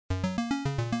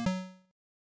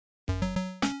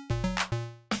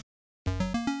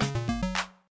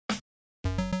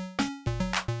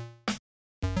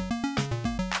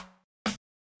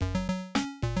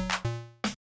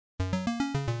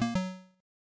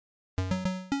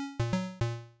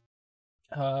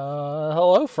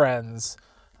Hello, friends.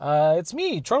 It's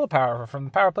me, Troll Power, from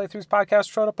the Power Playthroughs podcast,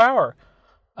 Troll Power.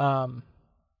 Um,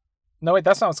 no, wait,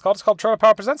 that's not what it's called. It's called Troll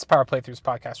Power Presents the Power Playthroughs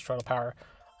podcast, Troll Power.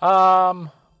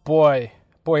 Um, boy,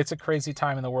 it's a crazy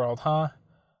time in the world, huh?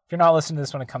 If you're not listening to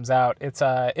this when it comes out, it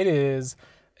is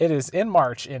in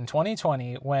March in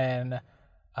 2020 when,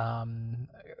 um,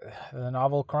 the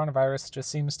novel coronavirus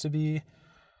just seems to be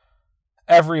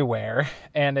everywhere,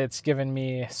 and it's given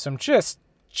me some just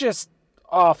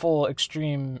awful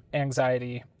extreme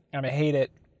anxiety, and I hate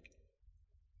it,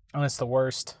 and it's the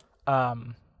worst.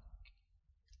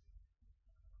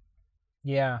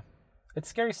 Yeah, it's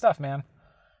scary stuff, man.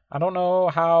 I don't know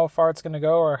how far it's going to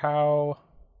go or how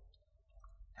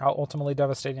ultimately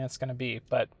devastating it's going to be,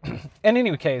 but in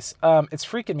any case, it's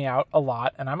freaking me out a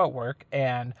lot, and I'm at work,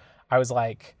 and I was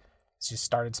like, just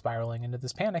started spiraling into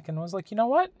this panic, and was like, you know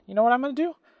what I'm going to do?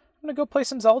 I'm going to go play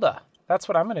some Zelda. That's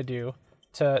what I'm going to do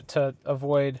to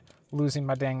avoid losing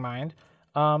my dang mind.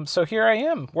 So here I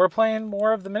am. We're playing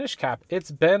more of the Minish Cap.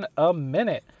 It's been a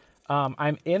minute.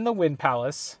 I'm in the Wind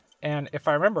Palace, and if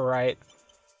I remember right,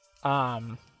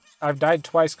 I've died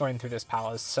twice going through this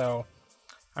palace, so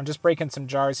I'm just breaking some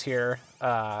jars here.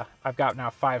 I've got now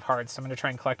 5 hearts. I'm going to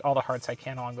try and collect all the hearts I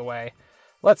can along the way.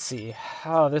 Let's see.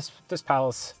 Oh, this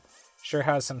palace sure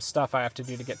has some stuff I have to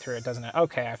do to get through it, doesn't it?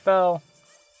 Okay, I fell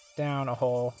down a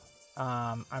hole.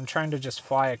 I'm trying to just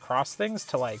fly across things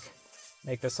to, like,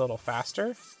 make this a little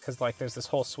faster, because, like, there's this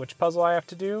whole switch puzzle I have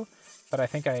to do, but I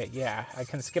think I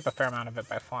can skip a fair amount of it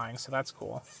by flying, so that's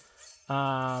cool.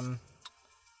 No,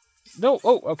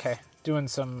 oh, okay, doing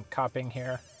some copying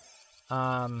here.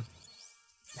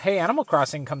 Hey, Animal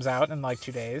Crossing comes out in, like,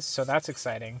 2 days, so that's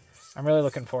exciting. I'm really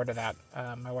looking forward to that.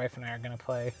 My wife and I are going to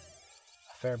play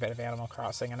a fair bit of Animal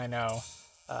Crossing, and I know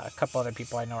a couple other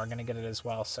people I know are going to get it as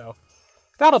well, so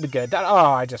that'll be good.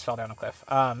 I just fell down a cliff.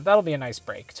 That'll be a nice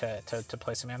break to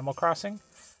play some Animal Crossing.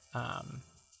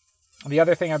 The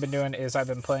other thing I've been doing is I've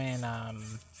been playing, I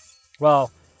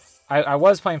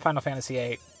was playing Final Fantasy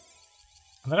VIII,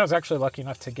 and then I was actually lucky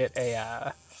enough to get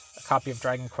a copy of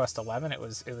Dragon Quest XI. It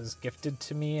was gifted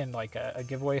to me in, like, a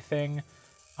giveaway thing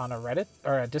on a Reddit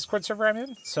or a Discord server I'm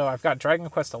in. So I've got Dragon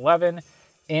Quest XI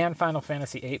and Final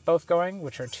Fantasy VIII both going,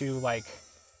 which are 2, like,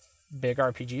 big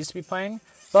RPGs to be playing.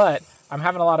 But I'm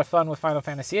having a lot of fun with Final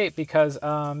Fantasy VIII because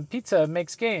Pizza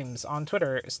Makes Games on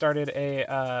Twitter started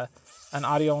an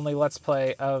audio-only Let's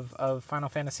Play of Final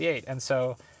Fantasy VIII. And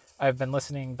so I've been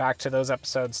listening back to those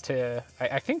episodes to...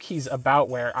 I think he's about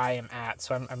where I am at,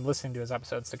 so I'm listening to his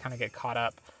episodes to kind of get caught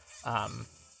up,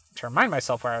 to remind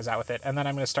myself where I was at with it. And then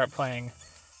I'm going to start playing...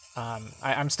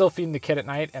 I'm still feeding the kid at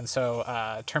night, and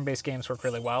so turn-based games work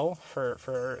really well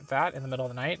for that in the middle of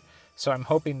the night. So I'm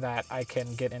hoping that I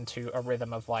can get into a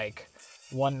rhythm of, like,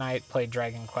 one night play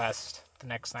Dragon Quest, the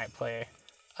next night play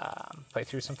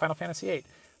through some Final Fantasy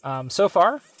VIII. So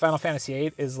far, Final Fantasy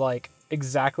VIII is, like,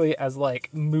 exactly as,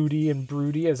 like, moody and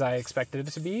broody as I expected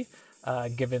it to be,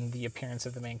 given the appearance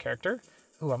of the main character.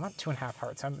 Ooh, I'm at 2.5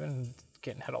 hearts. I've been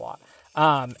getting hit a lot.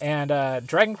 And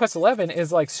Dragon Quest XI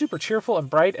is, like, super cheerful and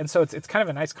bright, and so it's kind of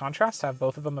a nice contrast to have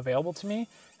both of them available to me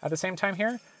at the same time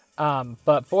here.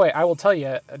 But boy, I will tell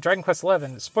you, Dragon Quest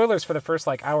XI, spoilers for the first,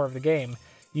 like, hour of the game,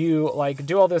 you, like,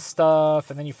 do all this stuff,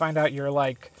 and then you find out you're,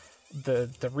 like,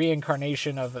 the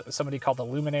reincarnation of somebody called the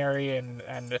Luminary,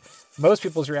 and most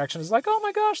people's reaction is like, oh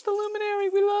my gosh, the Luminary,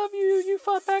 we love you, you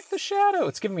fought back the shadow.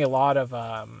 It's giving me a lot of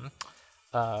I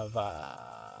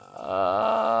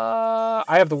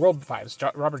have the World vibes,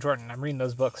 Robert Jordan. I'm reading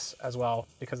those books as well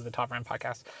because of the Top Ram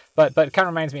podcast, but it kind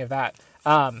of reminds me of that.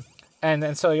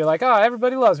 And so you're like, oh,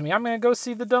 everybody loves me. I'm going to go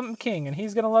see the dumb king, and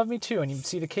he's going to love me too. And you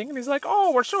see the king, and he's like,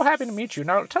 oh, we're so happy to meet you.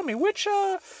 Now tell me, which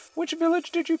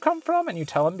village did you come from? And you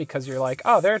tell him because you're like,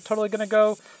 oh, they're totally going to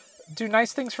go do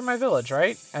nice things for my village,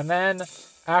 right? And then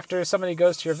after somebody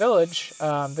goes to your village,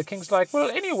 the king's like, well,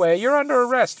 anyway, you're under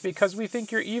arrest because we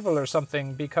think you're evil or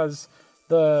something, because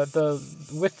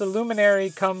with the luminary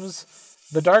comes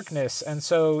the darkness, and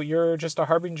so you're just a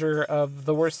harbinger of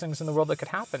the worst things in the world that could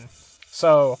happen.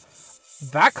 So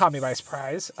that caught me by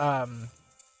surprise.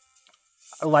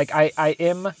 Like, I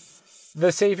am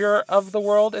the savior of the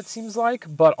world, it seems like,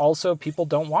 but also people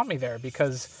don't want me there,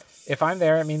 because if I'm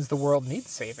there, it means the world needs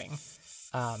saving.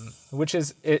 Which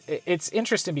is, it's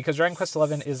interesting because Dragon Quest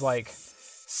XI is, like,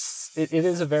 it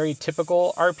is a very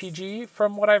typical RPG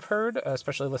from what I've heard,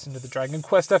 especially listening to the Dragon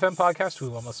Quest FM podcast,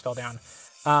 who almost fell down.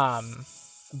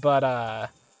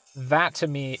 But that to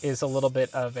me is a little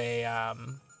bit of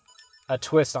a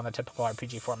twist on the typical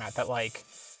RPG format,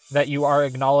 that you are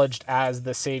acknowledged as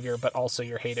the savior, but also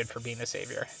you're hated for being the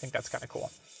savior. I think that's kind of cool.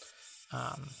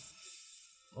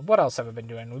 what else have I been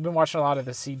doing? We've been watching a lot of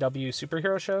the CW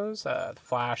superhero shows, The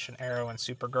Flash and Arrow and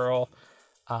Supergirl,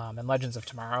 and Legends of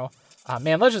Tomorrow.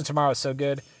 Man, Legends of Tomorrow is so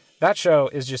good. That show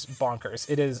is just bonkers.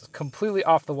 It is completely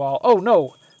off the wall. Oh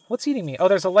no, what's eating me? Oh,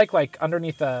 there's a like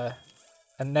underneath a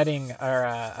netting or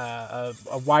a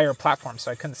wire platform,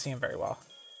 so I couldn't see him very well.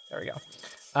 There we go.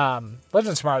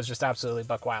 Legends of Tomorrow is just absolutely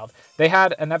buck wild. They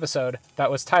had an episode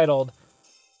that was titled.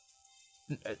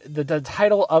 The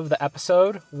title of the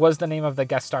episode was the name of the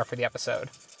guest star for the episode,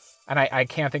 and I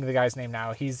can't think of the guy's name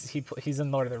now. He's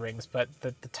in Lord of the Rings, but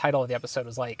the title of the episode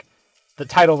was like, the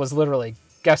title was literally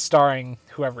guest starring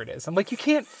whoever it is. I'm like, you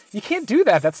can't do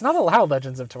that. That's not allowed.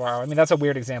 Legends of Tomorrow. I mean, that's a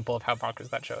weird example of how bonkers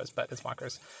that show is, but it's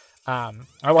bonkers.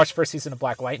 I watched first season of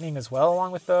Black Lightning as well,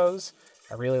 along with those.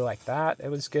 I really liked that. It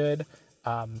was good.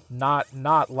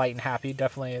 Not light and happy.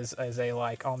 Definitely is a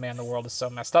like, oh man, the world is so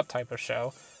messed up type of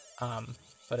show.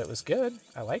 But it was good.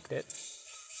 I liked it.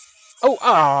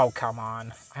 Oh, come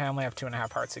on. I only have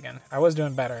 2.5 hearts again. I was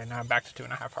doing better, and now I'm back to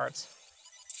 2.5 hearts.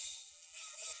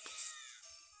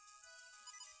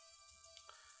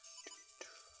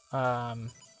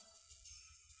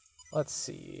 Let's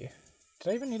see.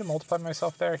 Did I even need to multiply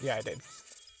myself there? Yeah, I did.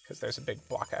 Because there's a big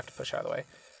block I have to push out of the way.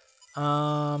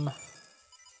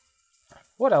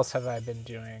 What else have I been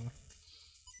doing?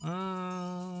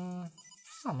 I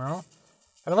don't know.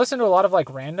 I've been listening to a lot of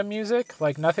like random music,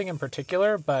 like nothing in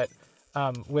particular, but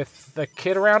with the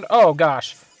kid around. Oh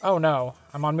gosh. Oh no.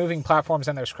 I'm on moving platforms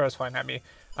and there's crows flying at me.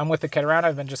 I'm with the kid around.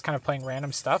 I've been just kind of playing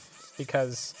random stuff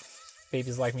because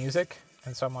babies like music.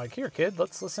 And so I'm like, here kid,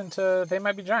 let's listen to They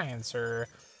Might Be Giants or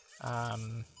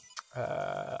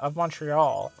Of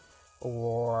Montreal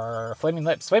or Flaming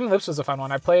Lips. Flaming Lips was a fun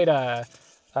one. I played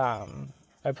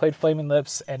Flaming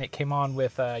Lips and it came on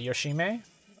with Yoshime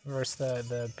versus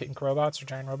the pink robots or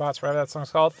giant robots, whatever that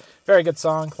song's called. Very good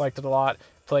song, liked it a lot.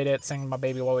 Played it, sang my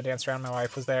baby while we danced around. My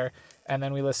wife was there, and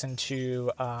then we listened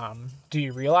to "Do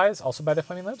You Realize," also by the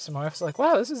Flaming Lips. And my wife was like,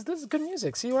 "Wow, this is good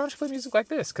music. See, why don't you play music like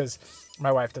this?" Because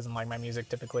my wife doesn't like my music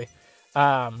typically.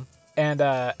 And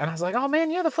I was like, "Oh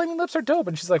man, yeah, the Flaming Lips are dope."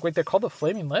 And she's like, "Wait, they're called the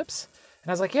Flaming Lips?" And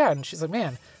I was like, "Yeah." And she's like,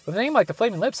 "Man, with a name like the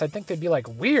Flaming Lips, I'd think they'd be like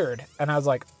weird." And I was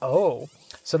like, "Oh."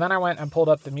 So then I went and pulled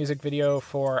up the music video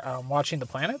for Watching the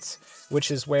Planets, which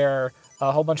is where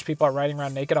a whole bunch of people are riding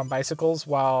around naked on bicycles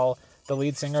while the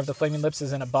lead singer of the Flaming Lips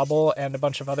is in a bubble and a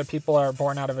bunch of other people are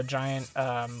born out of a giant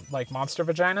like monster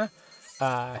vagina.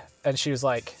 And she was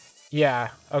like, yeah,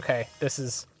 okay,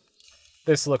 this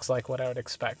looks like what I would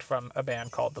expect from a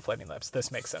band called the Flaming Lips.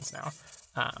 This makes sense now.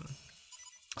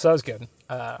 So that was good.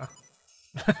 I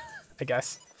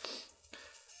guess.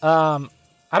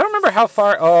 I don't remember how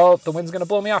far... Oh, the wind's going to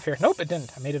blow me off here. Nope, it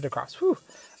didn't. I made it across. Whew.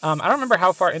 I don't remember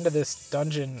how far into this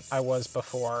dungeon I was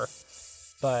before,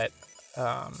 but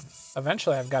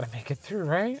eventually I've got to make it through,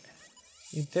 right?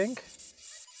 You'd think?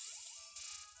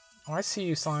 Oh, I see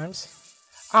you, slimes.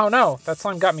 Oh, no. That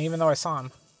slime got me even though I saw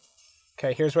him.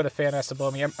 Okay, here's where the fan has to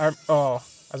blow me. I was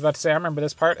about to say I remember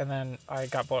this part, and then I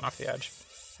got blown off the edge.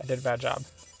 I did a bad job.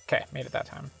 Okay, made it that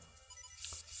time.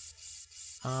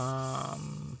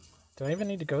 Do I even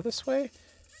need to go this way?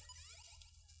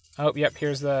 Oh, yep,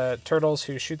 here's the turtles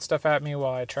who shoot stuff at me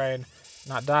while I try and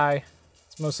not die.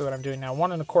 That's mostly what I'm doing now.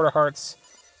 1.25 hearts.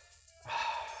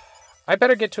 I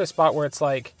better get to a spot where it's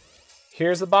like,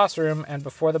 here's the boss room, and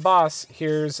before the boss,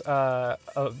 here's a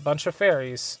bunch of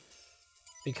fairies,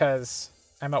 because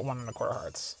I'm at 1.25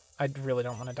 hearts. I really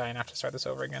don't want to die and have to start this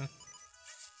over again.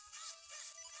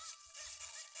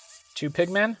 2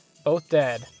 pigmen, both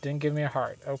dead. Didn't give me a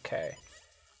heart. Okay.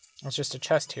 It's just a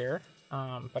chest here,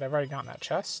 but I've already gotten that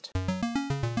chest.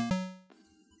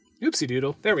 Oopsie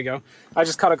doodle. There we go. I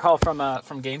just caught a call from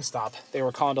GameStop. They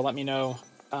were calling to let me know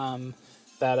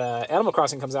that Animal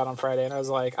Crossing comes out on Friday, and I was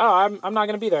like, oh, I'm not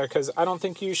going to be there because I don't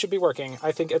think you should be working.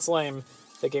 I think it's lame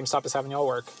that GameStop is having y'all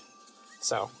work.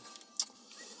 So,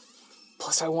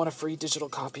 plus I want a free digital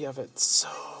copy of it, so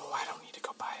I don't need to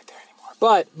go buy it there anymore.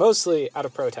 But mostly out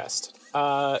of protest.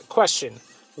 Question.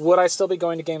 Would I still be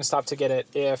going to GameStop to get it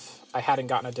if I hadn't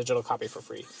gotten a digital copy for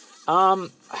free? I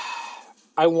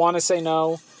want to say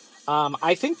no.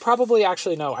 I think probably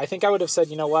actually no. I think I would have said,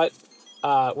 you know what?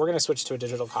 We're going to switch to a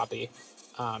digital copy.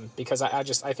 Because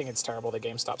I think it's terrible that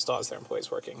GameStop still has their employees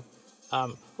working.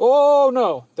 Oh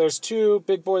no! There's 2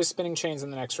 big boys spinning chains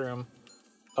in the next room.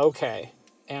 Okay.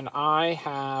 And I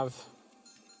have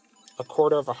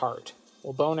 1/4 heart.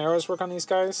 Will bow and arrows work on these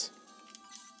guys?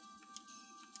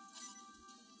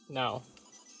 No.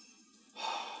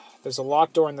 There's a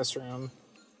locked door in this room,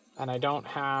 and I don't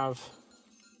have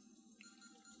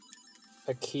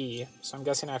a key, so I'm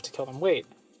guessing I have to kill them. Wait.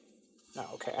 No,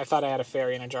 okay. I thought I had a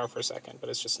fairy in a jar for a second, but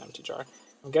it's just an empty jar.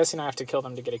 I'm guessing I have to kill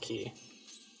them to get a key.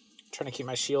 I'm trying to keep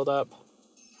my shield up.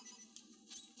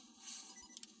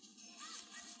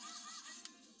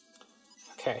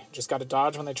 Okay, just got to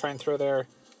dodge when they try and throw their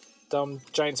dumb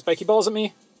giant spiky balls at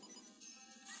me.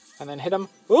 And then hit them.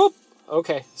 Oop!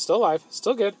 Okay, still alive.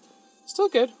 Still good. Still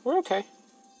good. We're okay.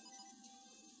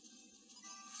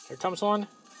 Here comes one.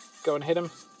 Go and hit him.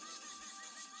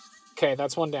 Okay,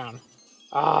 that's one down.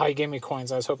 Ah, he gave me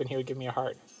coins. I was hoping he would give me a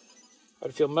heart.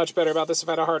 I'd feel much better about this if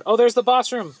I had a heart. Oh, there's the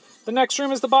boss room. The next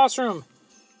room is the boss room.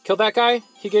 Killed that guy.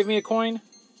 He gave me a coin.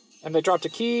 And they dropped a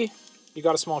key. You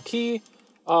got a small key.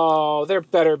 Oh, there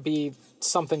better be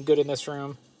something good in this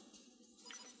room.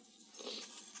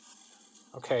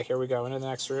 Okay, here we go. Into the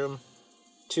next room.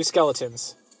 2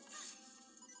 skeletons.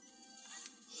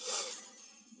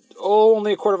 Oh,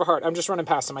 only a quarter of a heart. I'm just running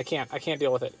past them. I can't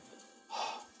deal with it.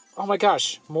 Oh my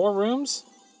gosh. More rooms?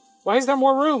 Why is there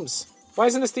more rooms? Why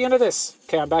isn't this the end of this?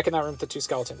 Okay, I'm back in that room with the 2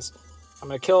 skeletons.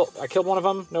 I killed one of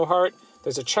them. No heart.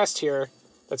 There's a chest here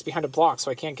that's behind a block, so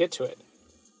I can't get to it.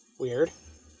 Weird.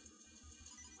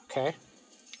 Okay.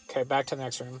 Okay, back to the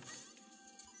next room.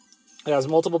 It has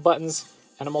multiple buttons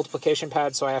and a multiplication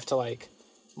pad, so I have to, like,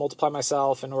 multiply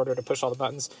myself in order to push all the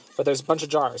buttons. But there's a bunch of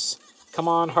jars. Come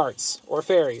on, hearts. Or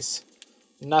fairies.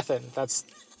 Nothing. That's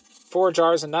 4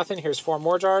 jars and nothing. Here's 4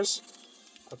 more jars.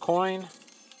 A coin.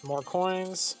 More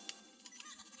coins.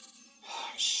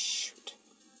 Shoot.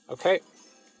 Okay.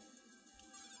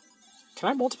 Can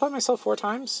I multiply myself 4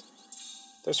 times?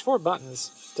 There's 4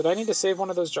 buttons. Did I need to save one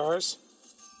of those jars?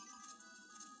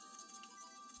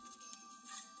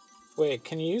 Wait,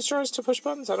 can you use jars to push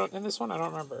buttons? In this one, I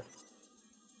don't remember.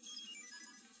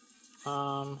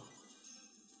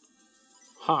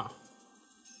 Huh.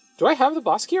 Do I have the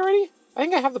boss key already? I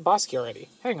think I have the boss key already.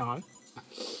 Hang on.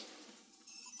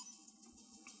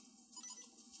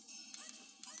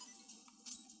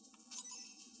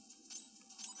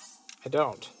 I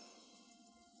don't.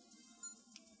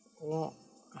 Well,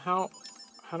 how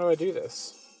do I do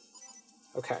this?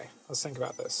 Okay, let's think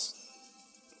about this.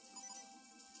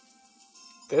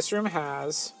 This room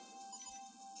has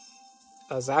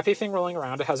a zappy thing rolling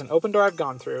around. It has an open door I've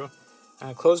gone through,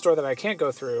 and a closed door that I can't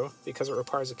go through because it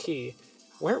requires a key.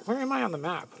 Where am I on the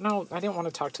map? No, I didn't want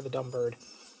to talk to the dumb bird.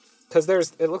 Because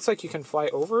it looks like you can fly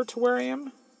over to where I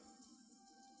am.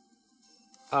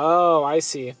 Oh, I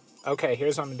see. Okay,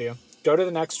 here's what I'm going to do. Go to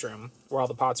the next room, where all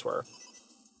the pots were.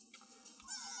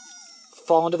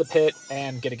 Fall into the pit,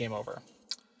 and get a game over.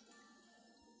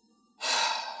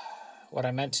 What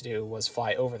I meant to do was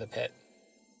fly over the pit.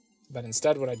 But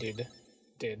instead what I did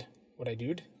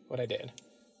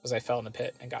was I fell in the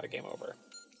pit and got a game over.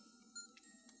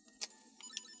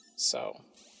 So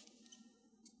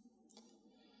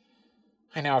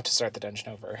I now have to start the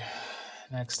dungeon over.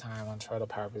 Next time on Troidal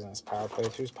Power Presents Power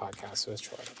Playthroughs podcast with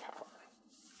Troidal Power.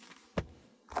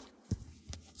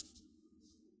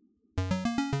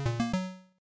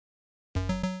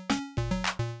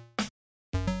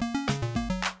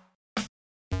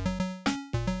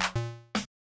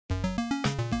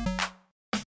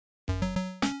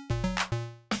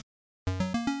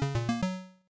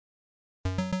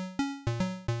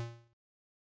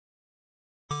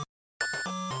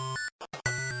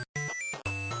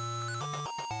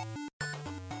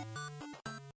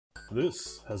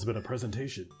 This has been a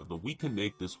presentation of the We Can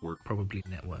Make This Work Probably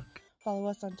Network. Follow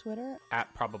us on Twitter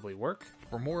 @ProbablyWork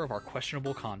For more of our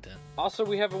questionable content. Also,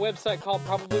 we have a website called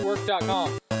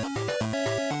probablywork.com.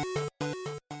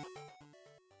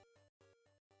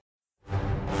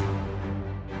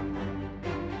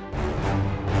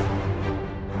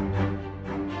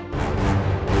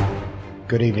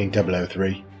 Good evening,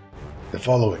 003. The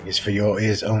following is for your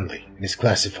ears only and is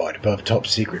classified above top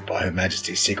secret by Her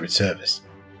Majesty's Secret Service.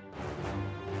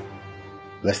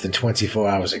 Less than 24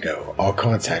 hours ago, our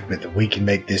contact with the We Can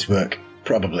Make This Work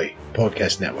Probably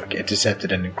podcast network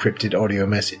intercepted an encrypted audio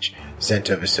message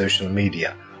sent over social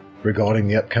media regarding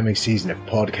the upcoming season of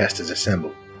Podcasters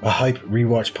Assemble, a hype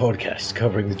rewatch podcast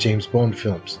covering the James Bond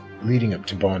films leading up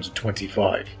to Bond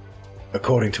 25.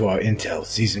 According to our intel,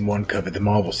 Season 1 covered the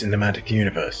Marvel Cinematic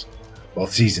Universe, while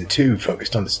Season 2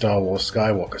 focused on the Star Wars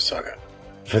Skywalker saga.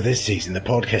 For this season, the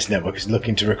podcast network is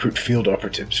looking to recruit field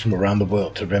operatives from around the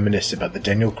world to reminisce about the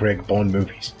Daniel Craig Bond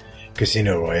movies,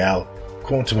 Casino Royale,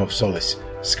 Quantum of Solace,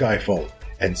 Skyfall,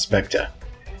 and Spectre,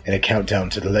 in a countdown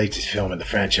to the latest film in the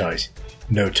franchise,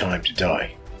 No Time to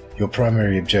Die. Your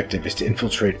primary objective is to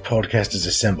infiltrate Podcasters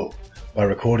Assemble by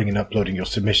recording and uploading your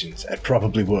submissions at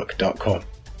probablywork.com,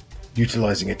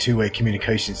 utilizing a two-way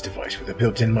communications device with a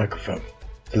built-in microphone,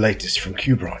 the latest from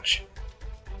Q-Branch.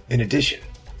 In addition,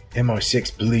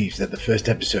 MI6 believes that the first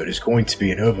episode is going to be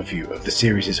an overview of the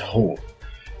series as a whole,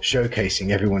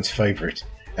 showcasing everyone's favourite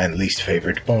and least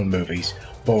favourite Bond movies,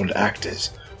 Bond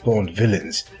actors, Bond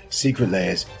villains, secret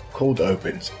layers, cold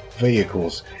opens,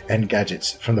 vehicles, and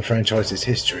gadgets from the franchise's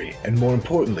history, and more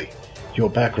importantly, your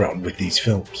background with these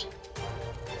films.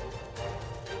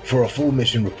 For a full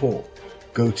mission report,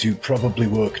 go to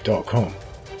probablywork.com.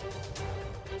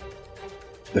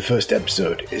 The first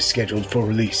episode is scheduled for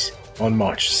release on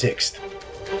March 6th.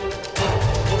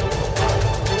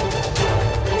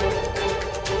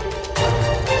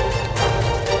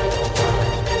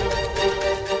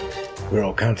 We're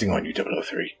all counting on you,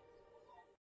 003.